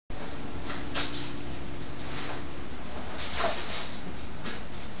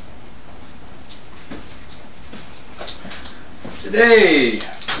Today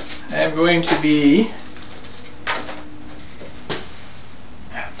I'm going to be,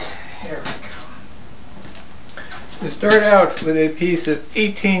 here we go. We start out with a piece of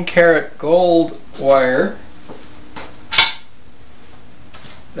 18 karat gold wire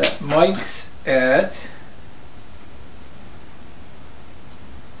that mics at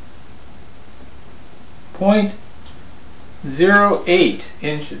 0.08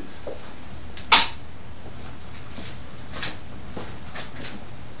 inches.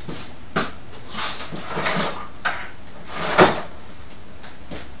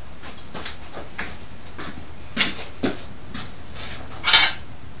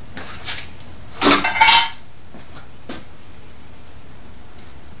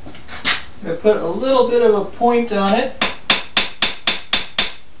 I put a little bit of a point on it,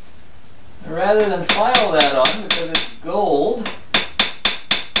 and rather than file that on because it's gold,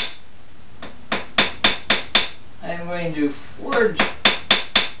 I'm going to forge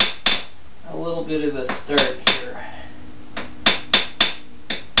a little bit of a start here.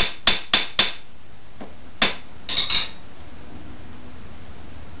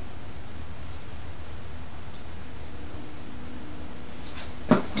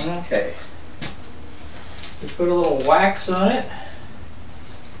 Okay. We put a little wax on it.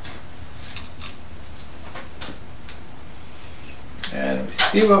 And we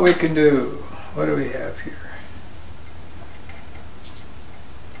see what we can do. What do we have here?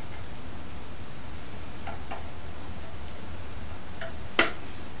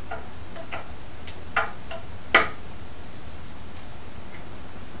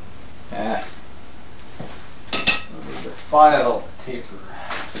 The file taper.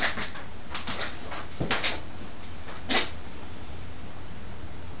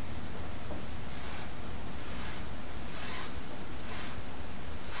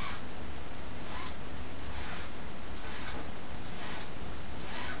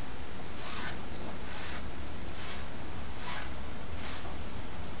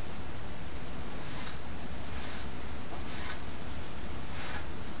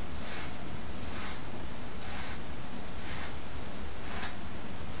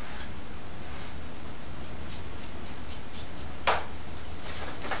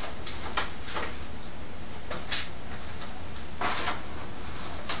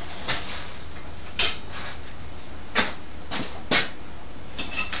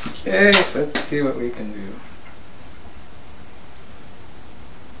 Okay, let's see what we can do.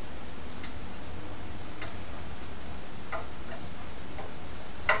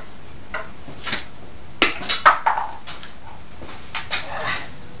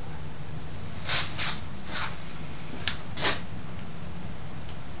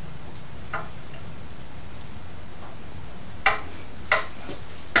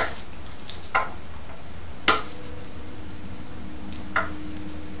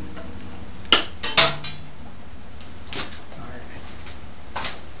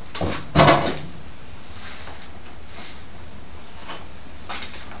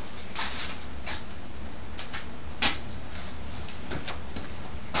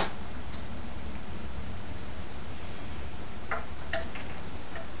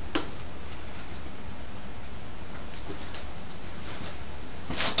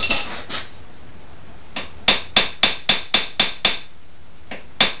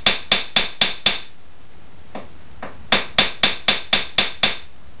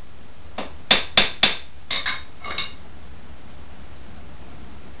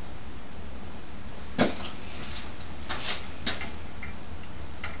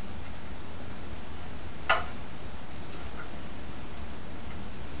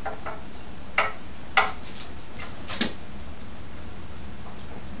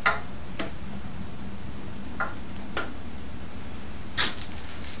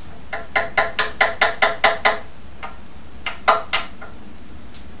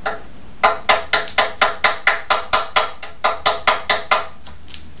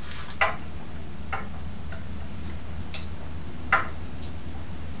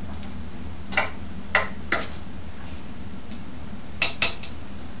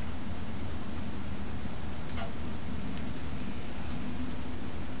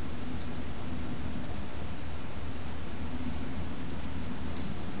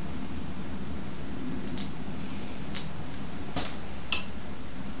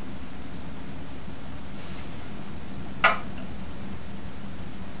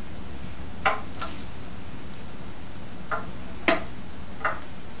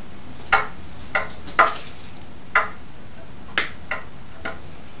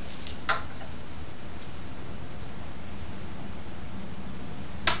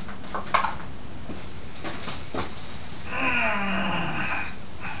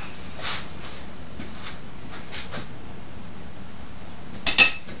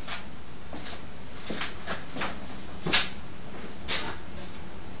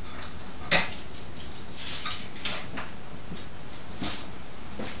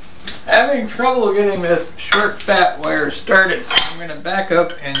 Having trouble getting this short fat wire started, so I'm going to back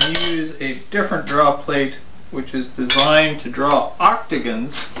up and use a different draw plate which is designed to draw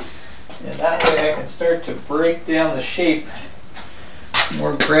octagons, and that way I can start to break down the shape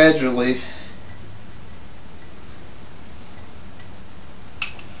more gradually.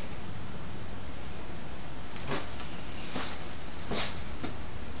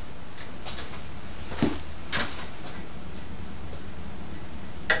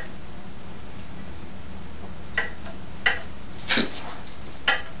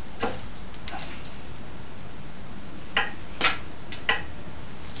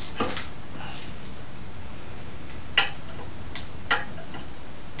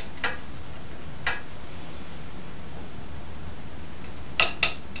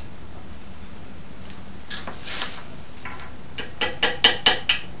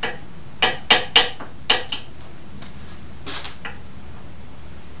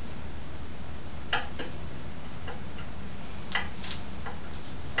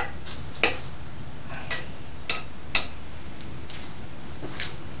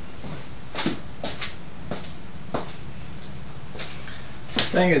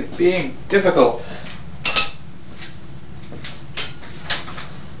 Thing is being difficult.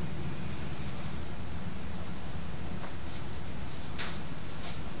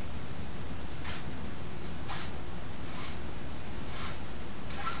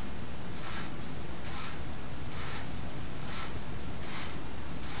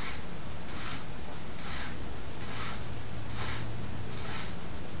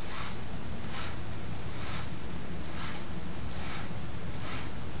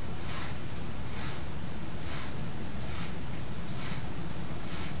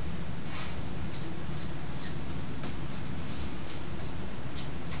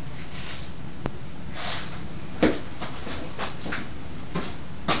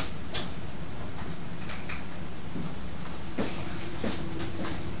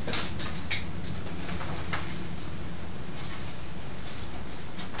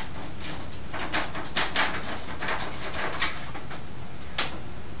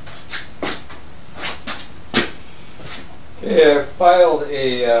 Okay, I filed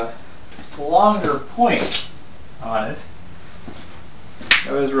a longer point on it.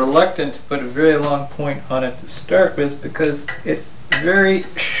 I was reluctant to put a very long point on it to start with because it's very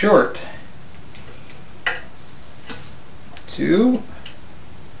short. 2.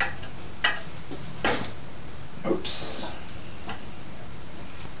 Oops.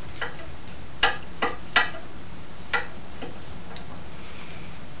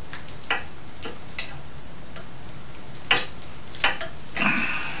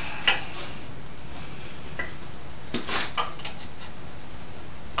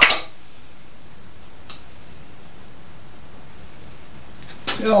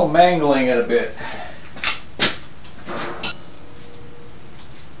 Still mangling it a bit.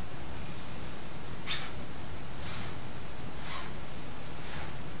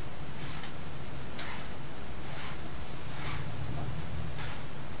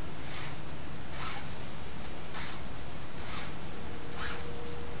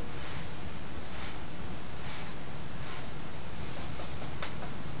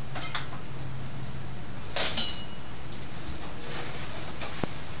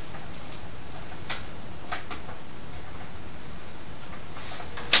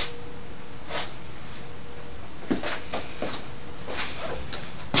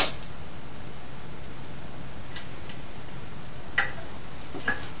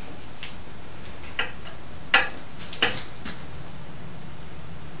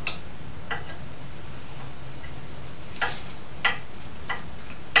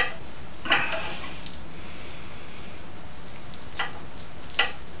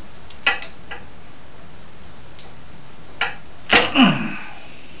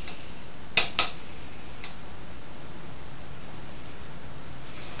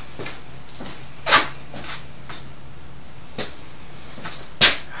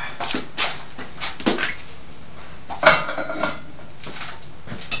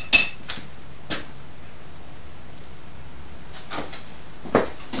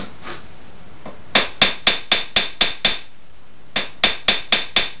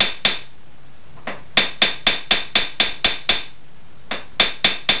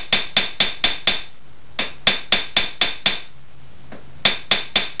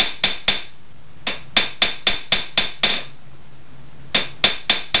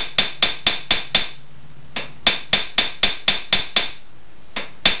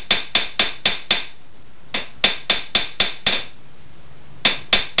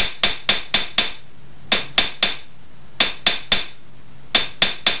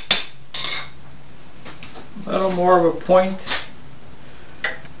 more of a point.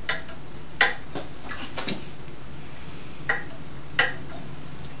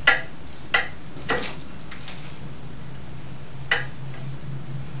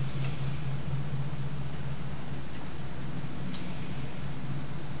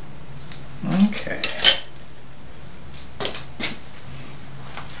 Okay.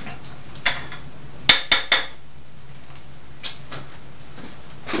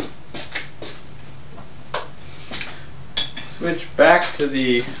 Switch back to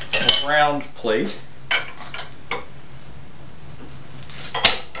the round plate.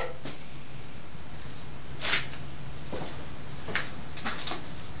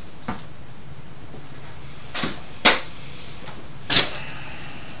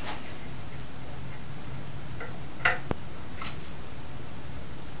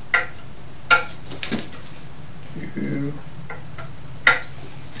 Two,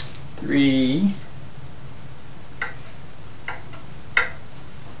 three,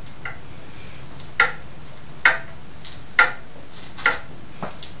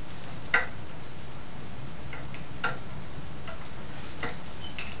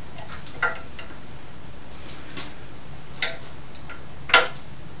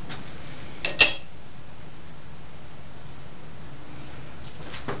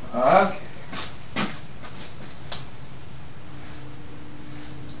 okay.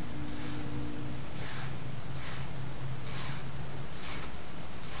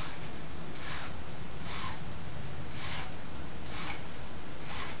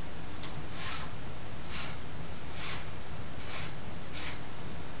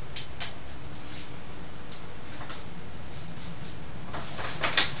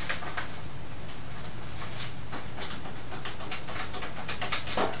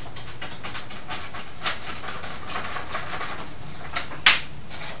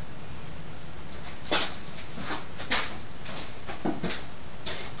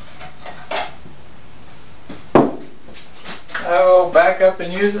 I will back up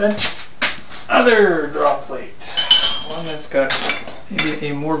and use another draw plate. One that's got maybe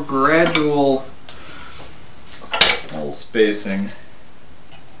a more gradual hole spacing.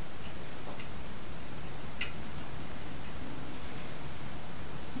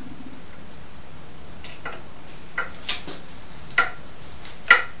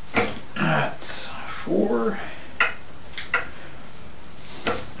 That's 4,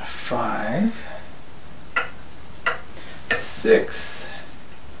 5, 6,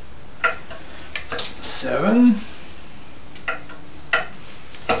 7,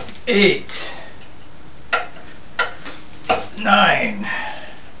 8, 9,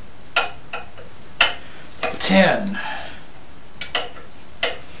 10,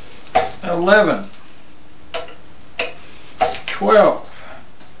 11, 12,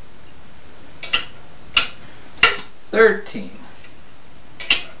 13,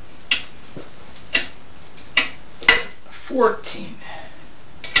 14.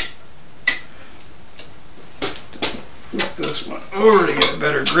 Flip this one over to get a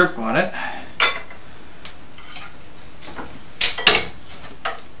better grip on it.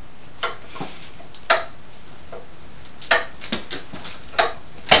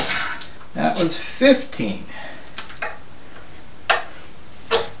 That was 15,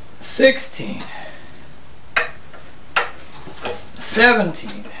 16,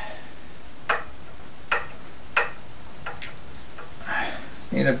 17.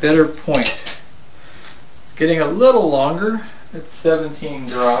 Need a better point. Getting a little longer at 17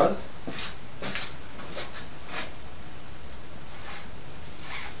 draws.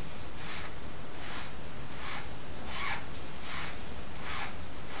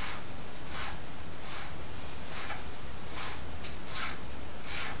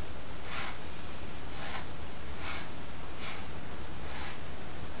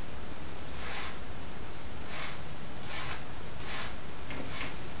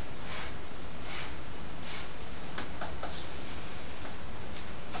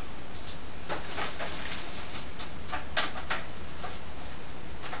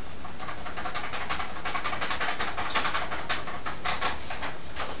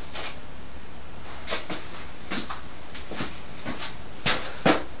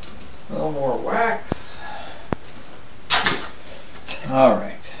 A little more wax. All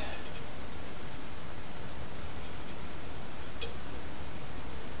right.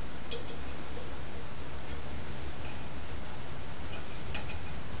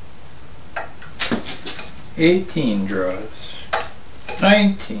 $18 draws.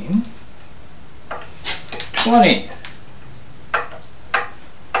 19. 20.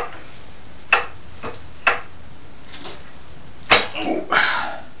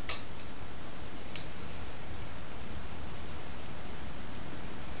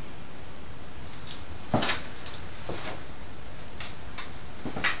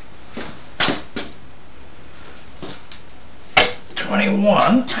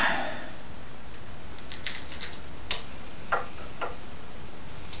 21.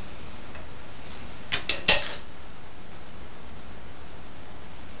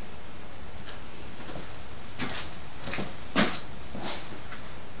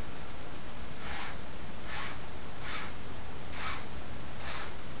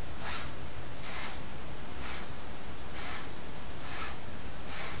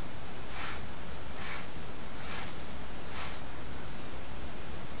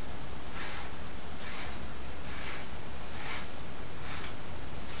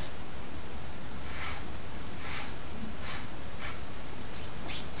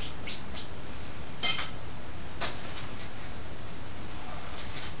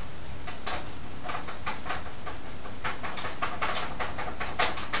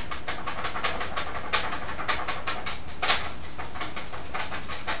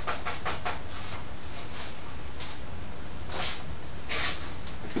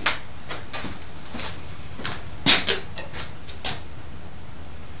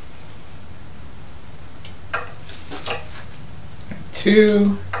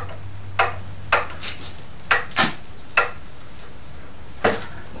 Two,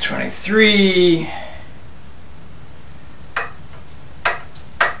 23,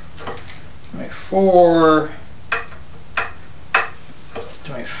 24,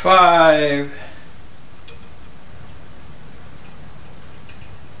 25,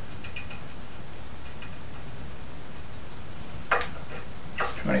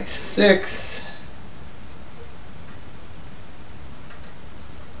 26,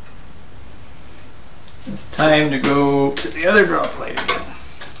 it's time to go to the other draw plate again.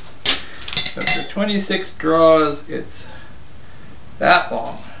 So for 26 draws, it's that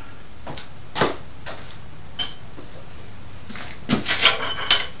long.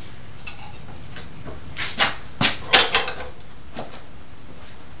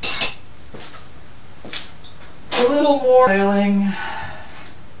 A little more filing.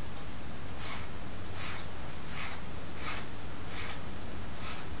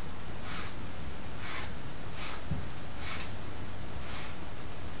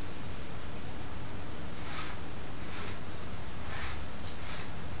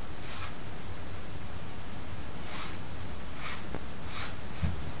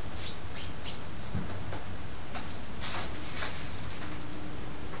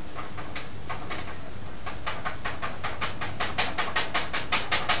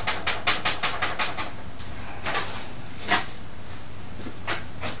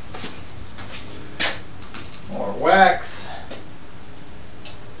 More wax.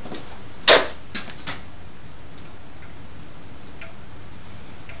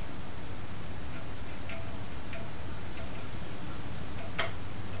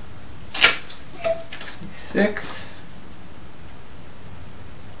 Six.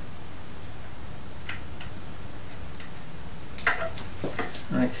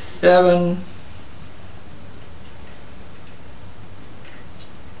 27.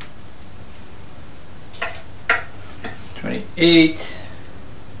 28,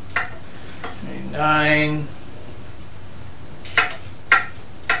 29,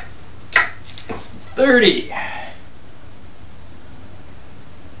 30.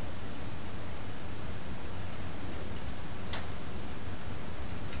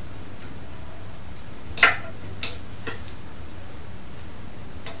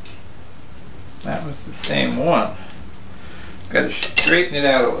 That was the same one. Got to straighten it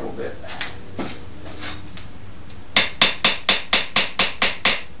out a little bit.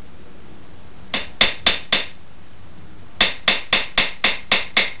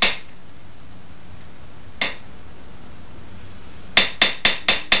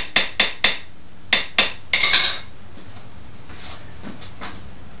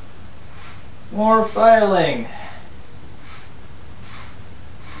 More filing.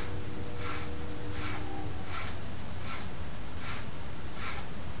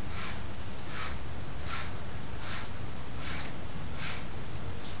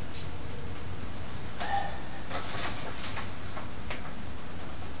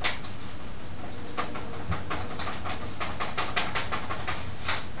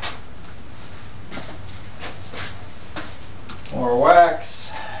 More wax.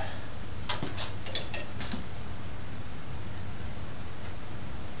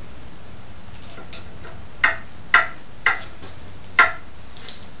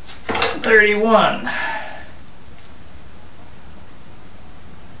 $31.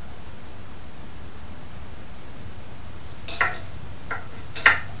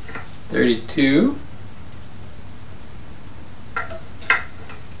 32.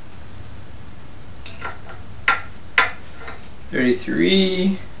 33.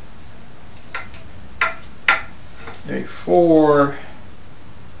 33, 34,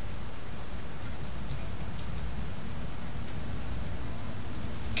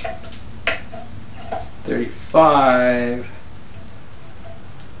 35,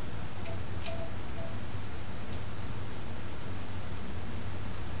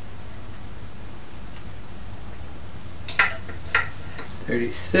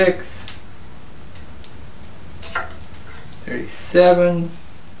 36, 37,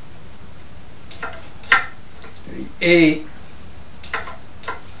 38,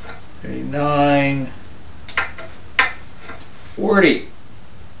 39, 40.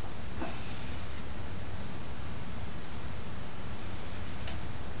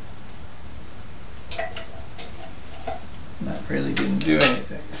 That really didn't do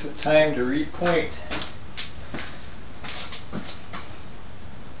anything, so time to repoint.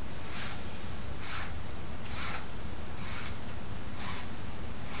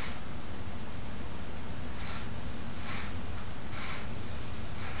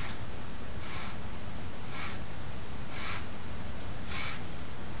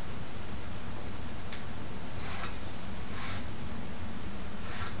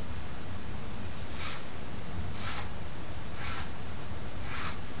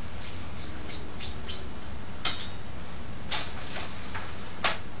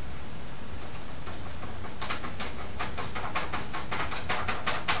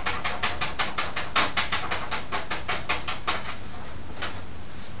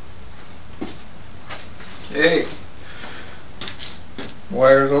 Okay,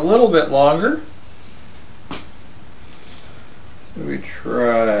 wire's a little bit longer. So we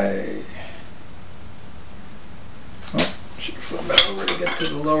try. Oh, should flip it over to get to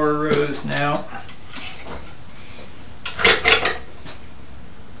the lower rows now.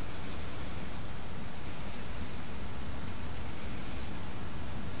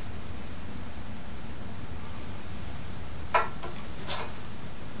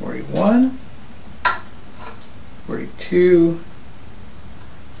 (41), 42,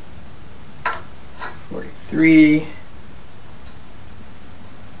 43,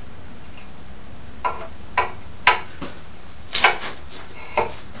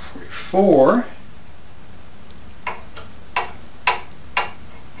 44,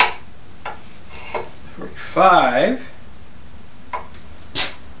 45,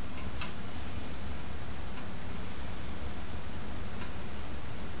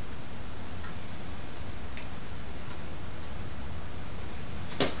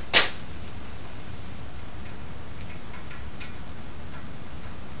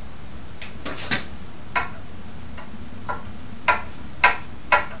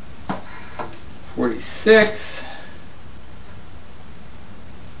 46,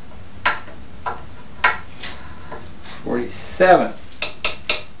 47.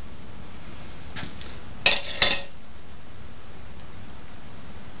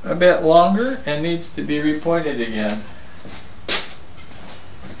 A bit longer and needs to be repointed again.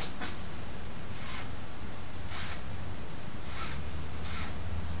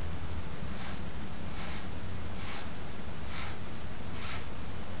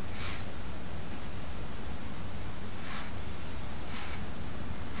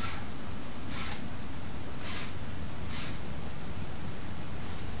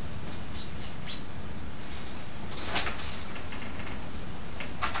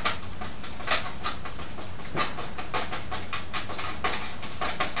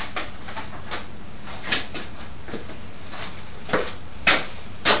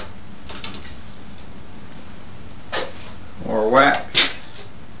 More wax.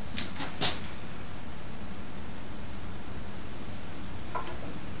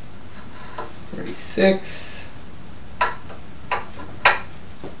 (46),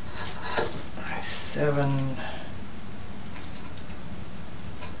 7,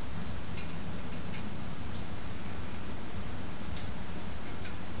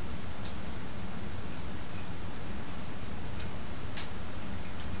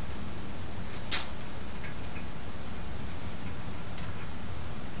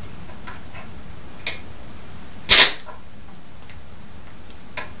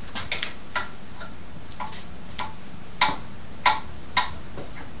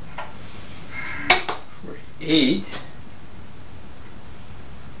 8,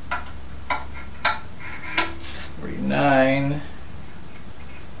 49,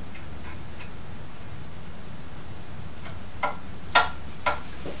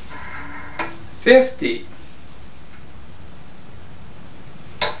 50.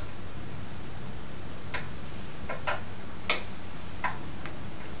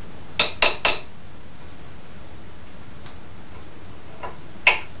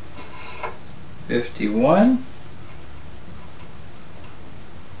 51,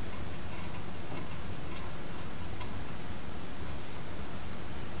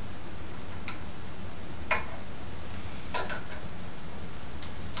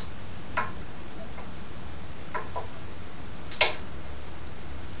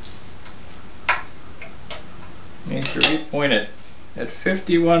 3-point it. At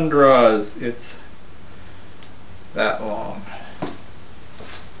 51 draws, it's that long.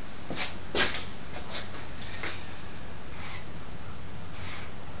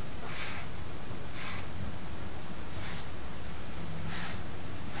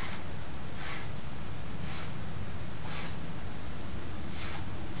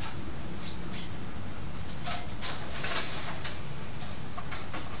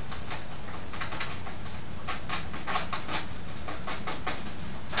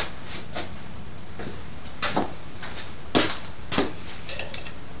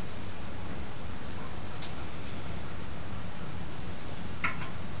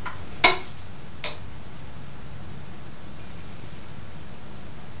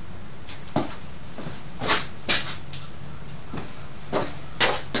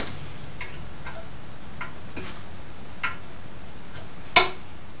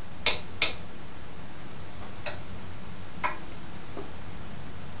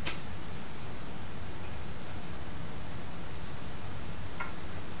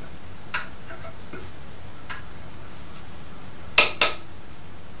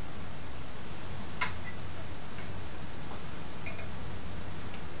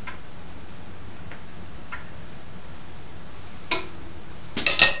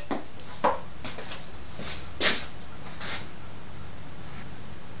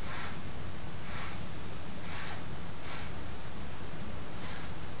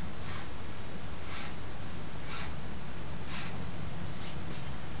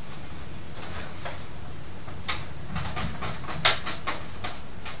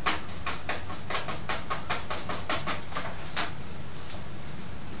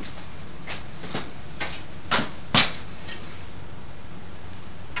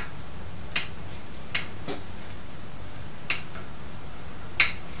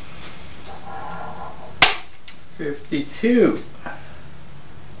 $52.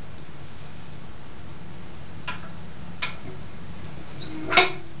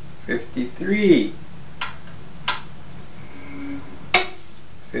 53.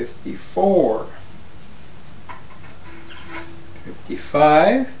 54.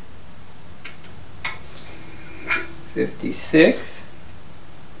 55. 56.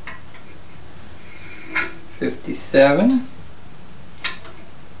 57.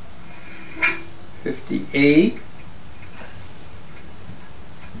 58.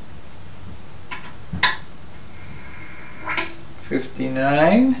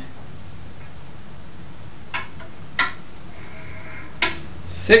 59.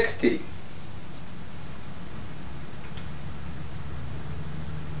 60.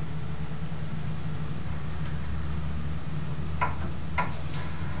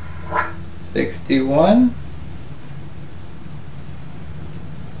 61.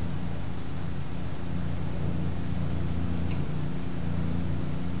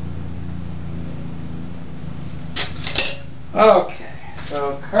 'Okay,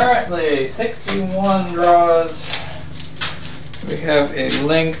 so currently 61 draws. We have a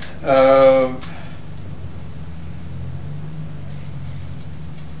length of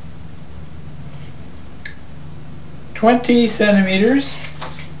 20 centimeters.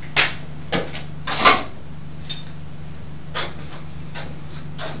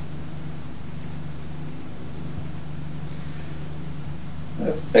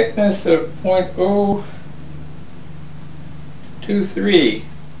 A thickness of 0.023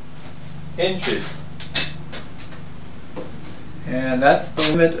 inches. And that's the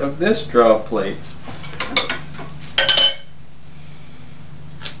limit of this draw plate.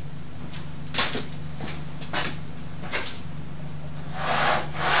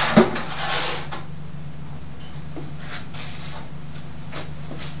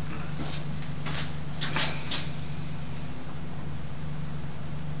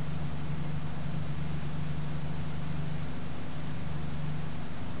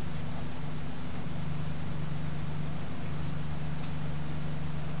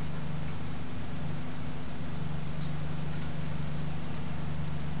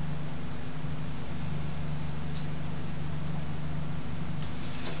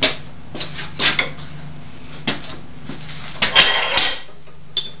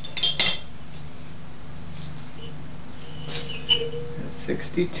 That's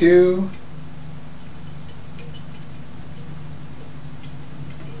 62.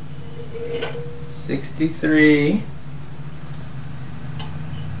 63. 63,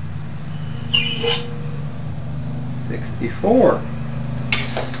 64.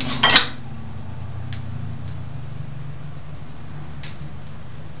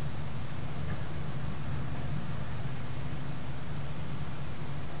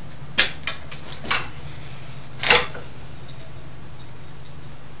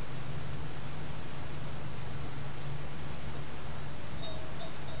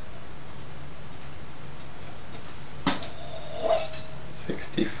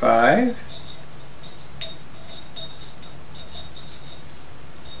 Five,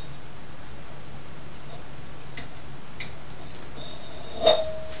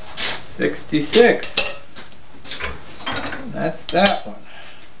 66. That's that one.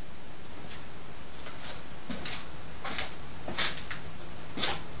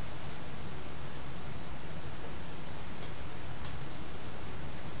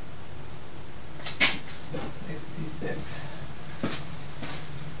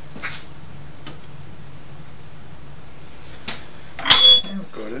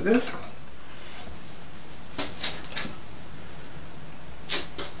 Go to this one.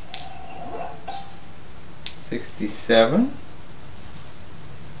 67,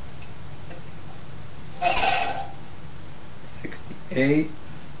 68,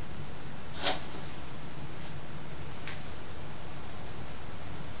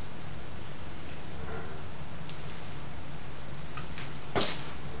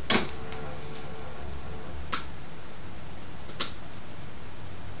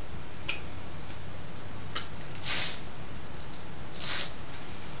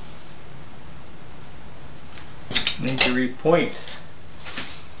 'Need to repoint.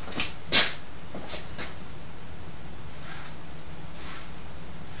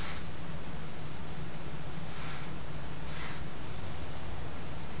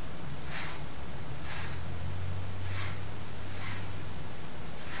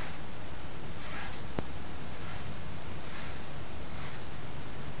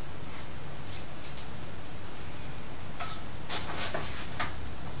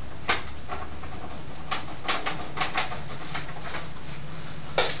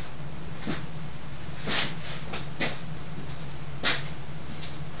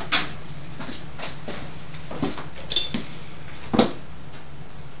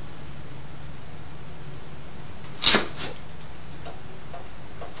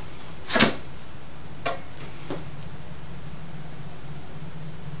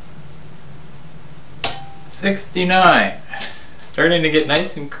 $69. Starting to get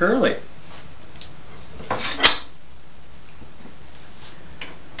nice and curly.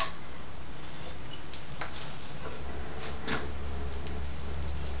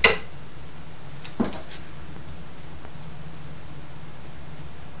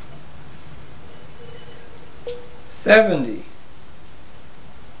 $70.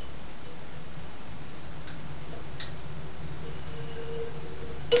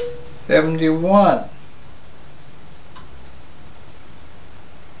 71.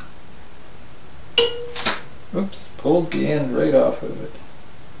 Oops, pulled the end right off of it.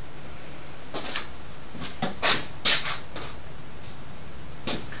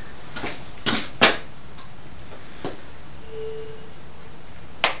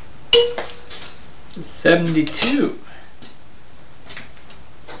 $72.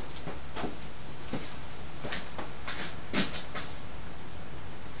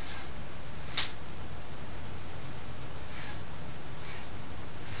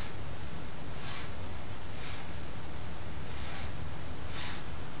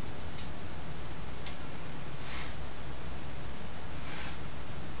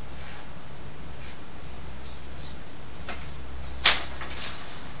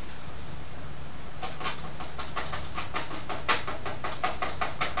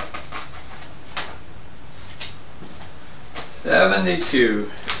 $72.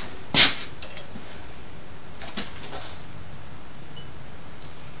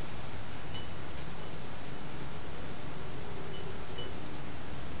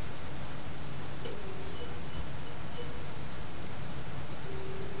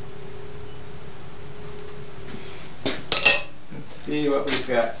 Let's see what we've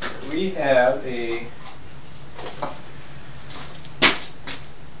got here. We have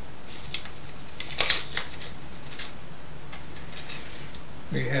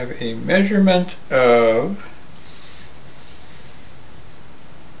a measurement of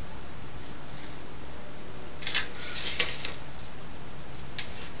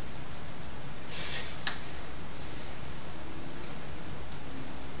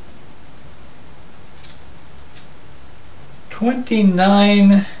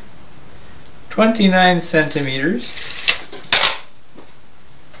 29 29 centimeters.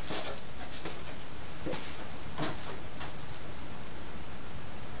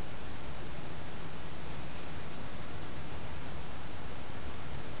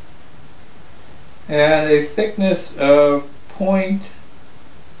 And a thickness of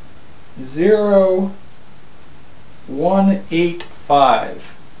 0.0185,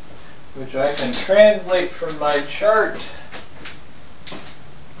 which I can translate from my chart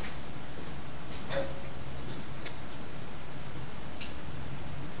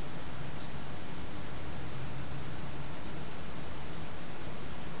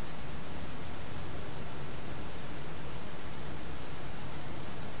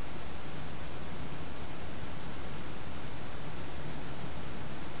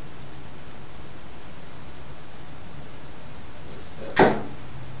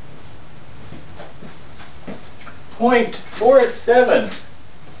 .47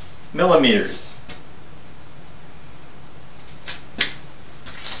 millimeters.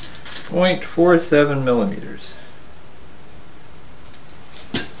 0.47 millimeters.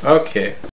 Okay.